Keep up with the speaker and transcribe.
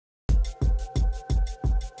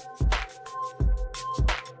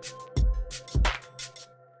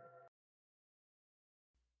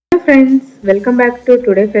friends, welcome back to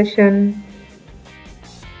Today Fashion.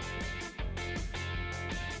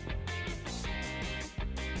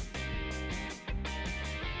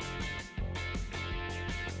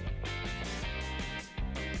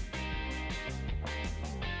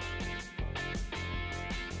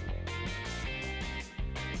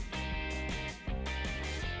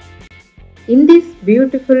 In this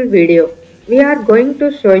beautiful video, we are going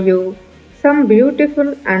to show you some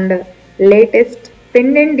beautiful and latest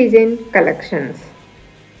pendant design collections.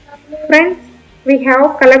 Friends, we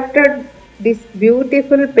have collected these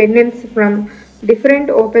beautiful pendants from different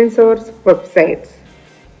open source websites.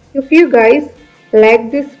 If you guys like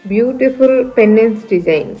these beautiful pendants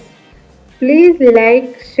designs, please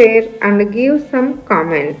like, share and give some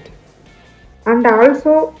comment. And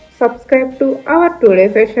also subscribe to our Today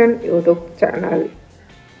Fashion YouTube channel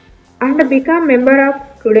and become member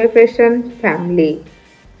of Today Fashion family.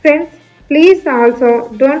 Friends, please also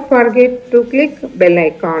don't forget to click bell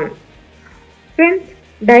icon. Friends,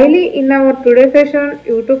 daily in our Today Fashion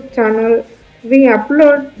YouTube channel, we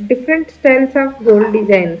upload different styles of gold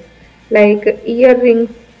designs like earrings,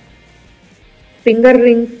 finger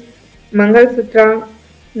rings, manglasutra,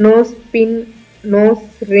 nose pin, nose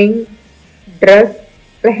ring, dress,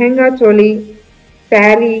 lehenga choli,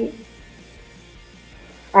 saree,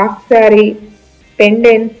 half saree,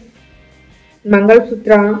 pendants,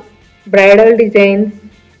 manglasutra, bridal designs,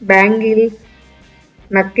 bangles,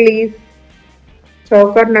 necklace,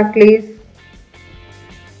 choker necklace,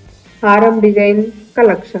 harem design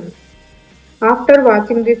collection. After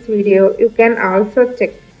watching this video, you can also check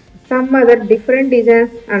some other different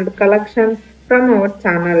designs and collections from our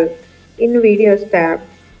channel in videos tab.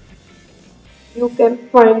 You can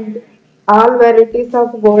find all varieties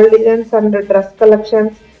of gold designs and dress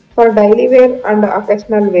collections for daily wear and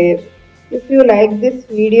occasional wear. If you like this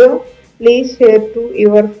video, please share to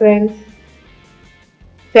your friends,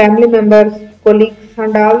 family members, colleagues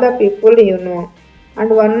and all the people you know. And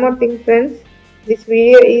one more thing friends, this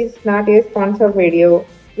video is not a sponsored video.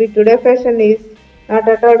 We Today Fashion is not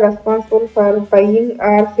at all responsible for buying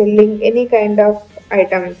or selling any kind of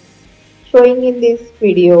items showing in this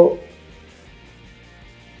video.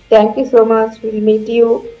 Thank you so much. We'll meet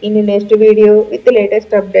you in the next video with the latest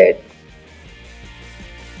updates.